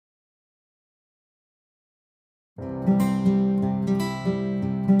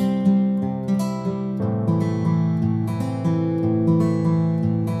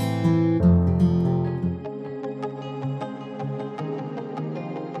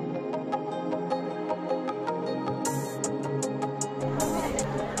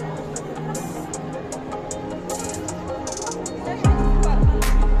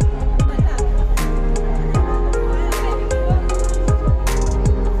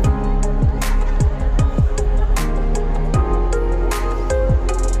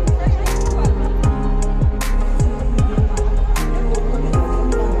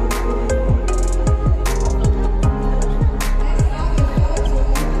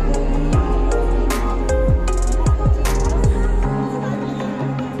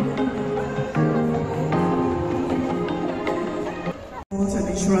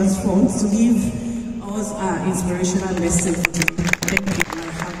To give us an inspirational lesson. Thank you.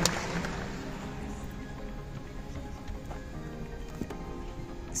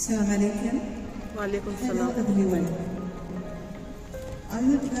 Assalamu alaikum. Hello everyone. I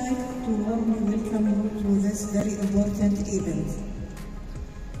would like to warmly welcome you to this very important event.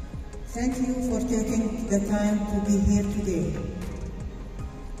 Thank you for taking the time to be here today.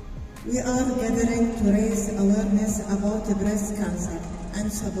 We are gathering to raise awareness about breast cancer and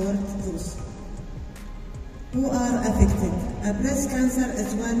support those who are affected. Breast cancer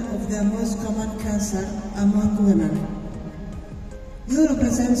is one of the most common cancer among women. You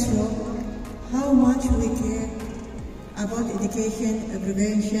represent how much we care about education,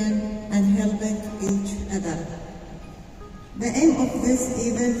 prevention, and helping each other. The aim of this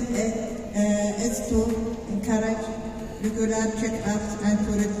event is to encourage regular checkups and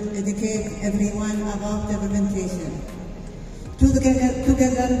to educate everyone about the prevention.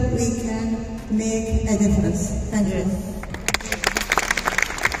 Together we can make a difference. Thank you.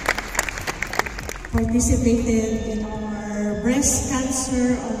 Participated in our breast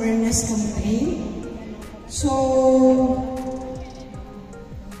cancer awareness campaign. So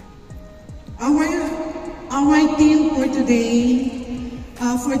our theme for today,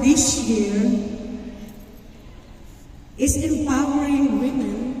 for this year, is empowering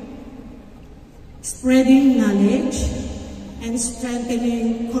women, spreading knowledge, and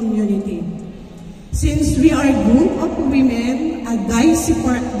strengthening community. Since we are a group of women, a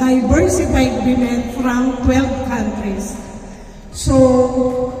diversified women from 12 countries.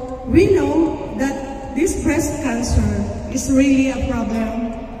 So we know that this breast cancer is really a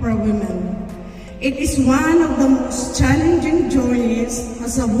problem for women. It is one of the most challenging journeys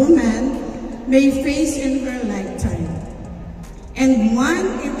as a woman may face in her lifetime. And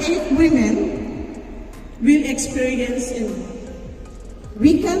 1 in 8 women will experience it.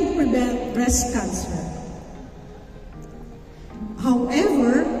 We can prevent breast cancer.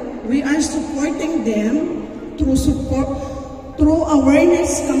 However, we are supporting them through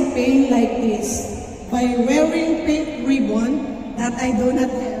awareness campaign like this by wearing pink ribbon that I do not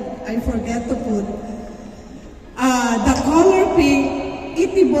have. I forget to put. The color pink,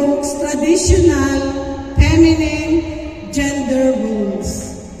 it evokes traditional feminine gender roles.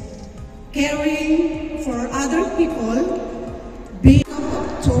 Caring for other people, being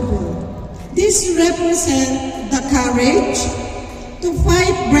October. This represents the courage to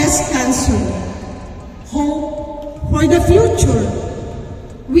fight breast cancer, hope for the future.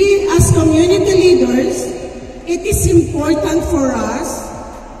 We as community leaders, it is important for us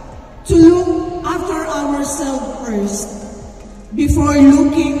to look after ourselves first before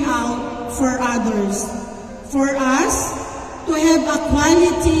looking out for others. For us to have a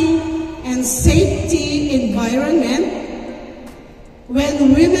quality and safety environment,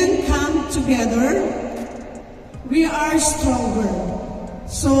 when women come together, we are stronger.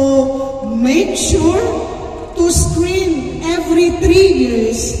 So make sure to screen every 3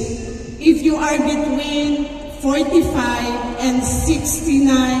 years if you are between 45 and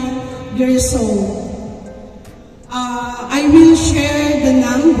 69 years old. I will share the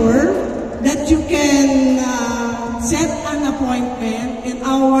number that you can set an appointment in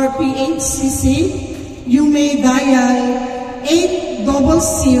our PHCC. You may dial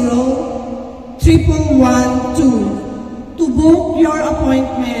 800-112 to book your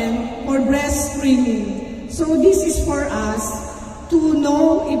appointment for breast screening. So this is for us to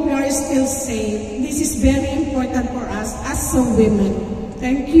know if we are still safe. This is very important for us as some women.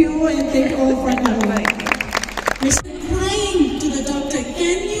 Thank you, and thank you all for coming. Crying to the doctor,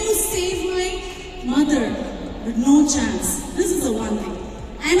 can you save my mother? But no chance. This is the one thing.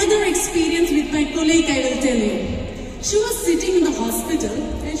 Another experience with my colleague I will tell you. She was sitting in the hospital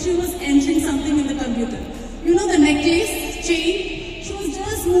and she was entering something in the computer. You know the necklace, chain? She was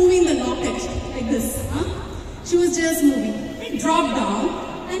just moving the locket like this. She was just moving. It dropped down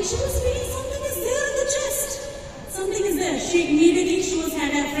and she was feeling something is there in the chest. Something is there. She immediately,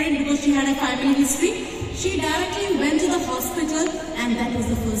 had a friend because she had a family history. She directly went to the hospital and that was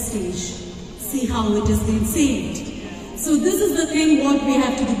the first stage. See how it has been saved. So this is the thing what we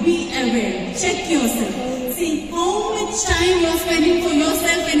have to do. Be aware. Check yourself. See how much time you are spending for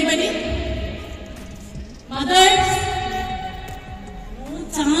yourself. Anybody? Mothers? No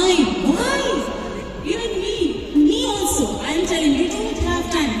time. Why? Even me also. I am telling you, we don't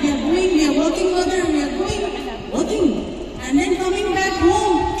have time. We are working mother, we are working. And then coming back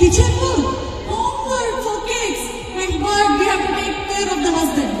home, kitchen work, homework for kids. Thank God we have to take care of the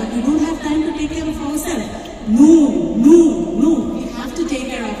husband. But we don't have time to take care of ourselves. No. We have to take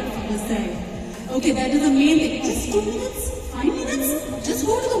care of ourselves. Okay, that is the main thing. Just 2 minutes, 5 minutes. Just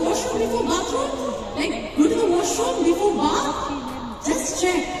go to the washroom before bathroom. Like, go to the washroom before bath. Just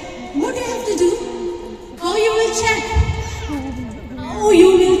check. What do you have to do? How you will check? How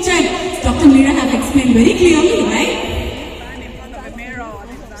you will check? Dr. Meera have explained very clearly, right?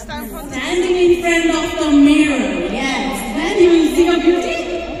 Standing in front of the mirror. Yes. Then you will see your beauty.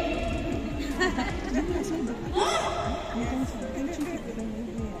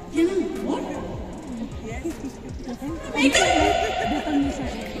 You know what?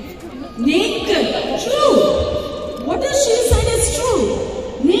 Naked. True. What does she say is true?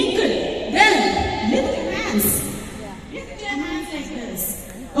 Naked. Then lift your hands. Lift your hands like this.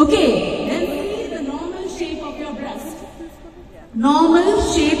 Okay. Then see the normal shape of your breast. Normal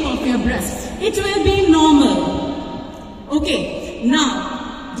shape of your breast. It will be normal. Okay.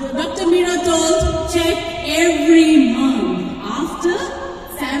 Now, Dr. Meera told check every month after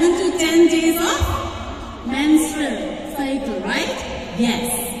 7 to 10 days of menstrual cycle, right?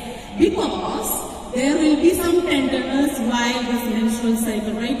 Yes. Because there will be some tenderness while this menstrual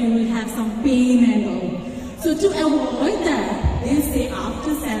cycle, right? You will have some pain and all. So to avoid that, they say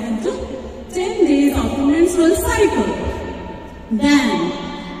after 7 to 10 days of the menstrual cycle. Then,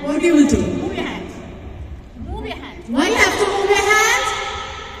 what you will do? Move your hand. Move your hand. Why you have to move your hand?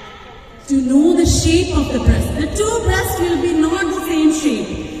 To know the shape of the breast. The two breasts will be not the same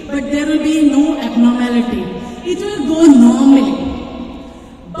shape, but there will be no abnormality. It will go normally.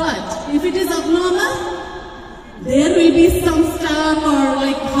 But if it is abnormal, there will be some stark or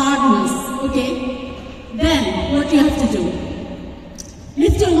like hardness. Okay? Then, what you have to do?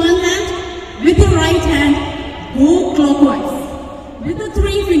 Lift your one hand, with your right hand, go clockwise. With the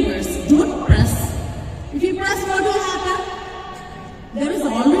 3 fingers, don't press. If you press, what will happen? There is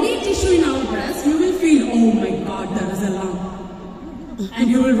already a tissue in our breast. You will feel, oh my God, there is a lump. And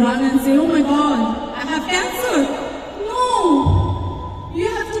you will run and say, oh my God, I have cancer. No. You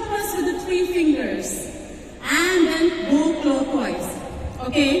have to press with the 3 fingers. And then go clockwise.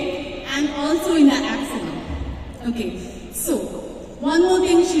 Okay? And also in the axilla. Okay. So, one more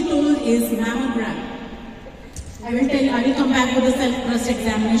thing she told is mammogram. I will come back to the self-breast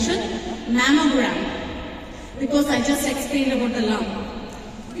examination. Mammogram. Because I just explained about the lump.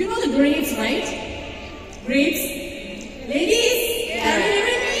 You know the grapes, right? Grapes? Ladies, are you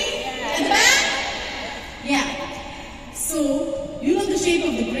hearing me? At the back? Yeah. So, you know the shape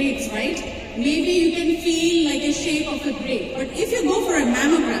of the grapes, right? Maybe you can feel like a shape of a grape. But if you go for a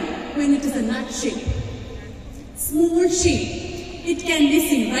mammogram, when it is a nut shape, small shape, it can be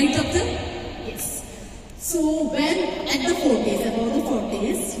seen right up the. So when at the 40s, above the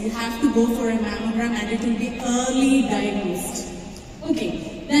 40s, you have to go for a mammogram and it will be early diagnosed.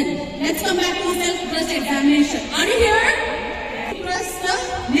 Okay, then let's come back to the self-breast examination. Are you here? Press the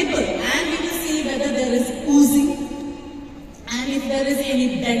nipple and we will see whether there is oozing and if there is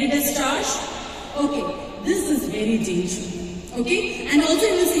any belly discharge. Okay, this is very dangerous. Okay, and also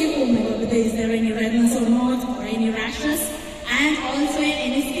you will see, oh my God, is there any redness or not, or any rashes, and also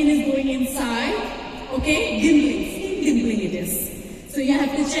any skin is going inside. Okay, dimpling, skin dimpling it is. So you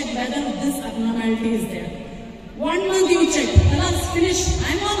have to check whether this abnormality is there. 1 month you check, let's finish,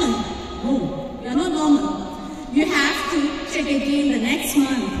 I'm normal. No, you're not normal. You have to check again the next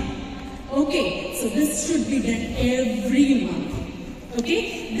month. Okay, so this should be done every month.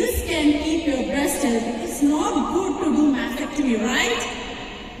 Okay, this can keep your breast healthy. It's not good to do mastectomy, right?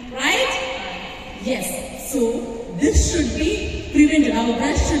 Right? Yes, so this should be prevented. Our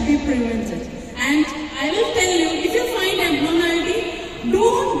breast should be prevented. And I will tell you, if you find abnormality,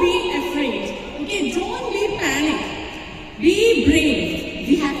 don't be afraid. Okay, don't be panic. Be brave.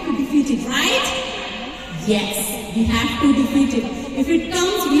 We have to defeat it, right? Yes, we have to defeat it. If it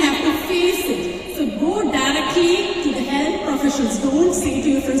comes, we have to face it. So go directly to the health professionals. Don't say to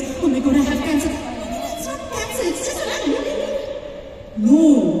your friends, oh my God, I have cancer. It's not cancer, it's just a lump.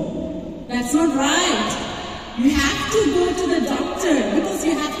 No, that's not right. you have to go to the doctor because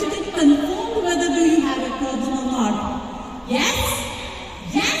you have to get confirmed whether do you have a problem or not. Yes?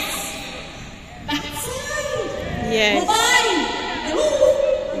 Yes? That's it. Yes. Bye-bye.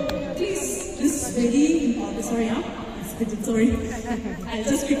 Oh, please, this is very important. Sorry, huh? Sorry. I'll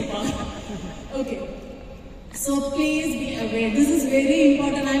just pick it up. Okay. So please be aware. This is very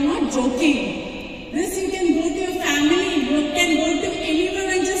important. I'm not joking. This you can go to your family. You can go to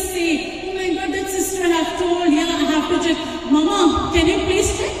anywhere and just say, oh my God, that sister have told. Yeah, I have to check. Mama, can you please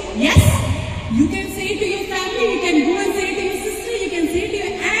check? Yes. You can say to your family. You can go and say to your sister. You can say to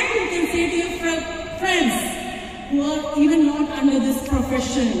your aunt. You can say to your friends who are even not under this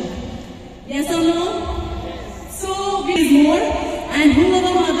profession. Yes or no? So, it is more, and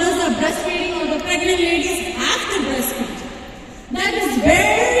whoever mothers are breastfeeding or the pregnant ladies have to breastfeed. That is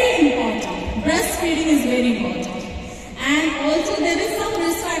very important. Breastfeeding is very important. And also there is some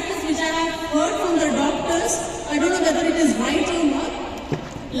risk factors which I have heard from the doctors. I don't know whether it is right or not.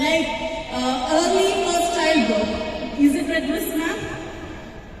 Like early first childbirth. Is it red risk, ma'am?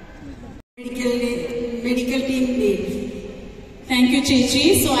 Medical team name. Thank you,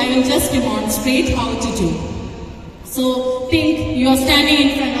 Chichi. So I will just demonstrate how to do. So think you are standing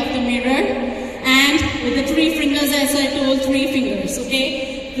in front of the mirror and with the 3 fingers, as I told, 3 fingers,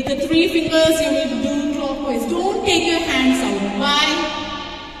 okay? With the 3 fingers you will do clockwise. Don't take your hands out. Why?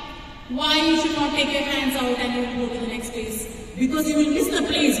 Why you should not take your hands out and you will go to the next place? Because you will miss the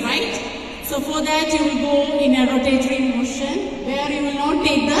place, right? So for that you will go in a rotatory motion where you will not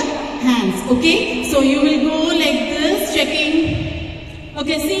take the hands, okay? So you will go like this, checking.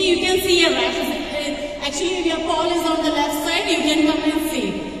 Okay, see, you can see your rashes. Actually, if your paw is on the left side, you can come and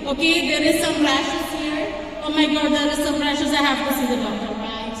see. Okay, there is some rashes here. Oh my God, there is some rashes. I have to see the doctor,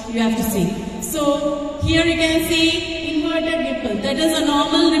 right? You have to see. So, here you can see inverted ripple. That is a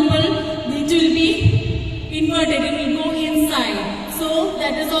normal ripple. It will be inverted. It will go inside. So,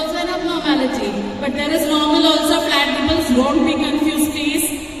 that is also an abnormality. But there is normal also flat ripples. Don't be confused, please.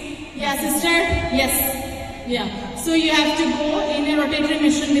 Yeah, sister? Yes. Yeah. So, you have to go in a rotatory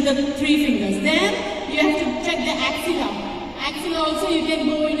motion with the 3 fingers. Then, you have to check the axilla. Axilla also you can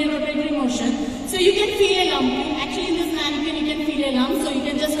go in a rotatory motion. So you can feel a lump. Actually in this mannequin you can feel a lump. So you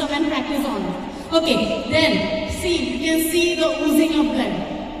can just come and practice on it. Okay. Then see, you can see the oozing of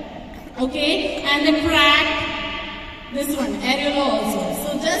blood. Okay. And the crack. This one, areola also.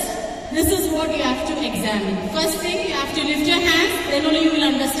 So just, this is what you have to examine. First thing, you have to lift your hands. Then only you will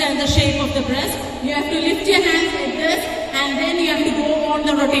understand the shape of the breast. You have to lift your hands like this. And then you have to go on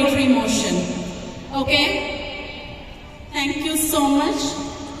the rotatory motion. Okay, thank you so much,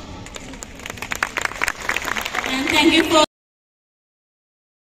 and thank you for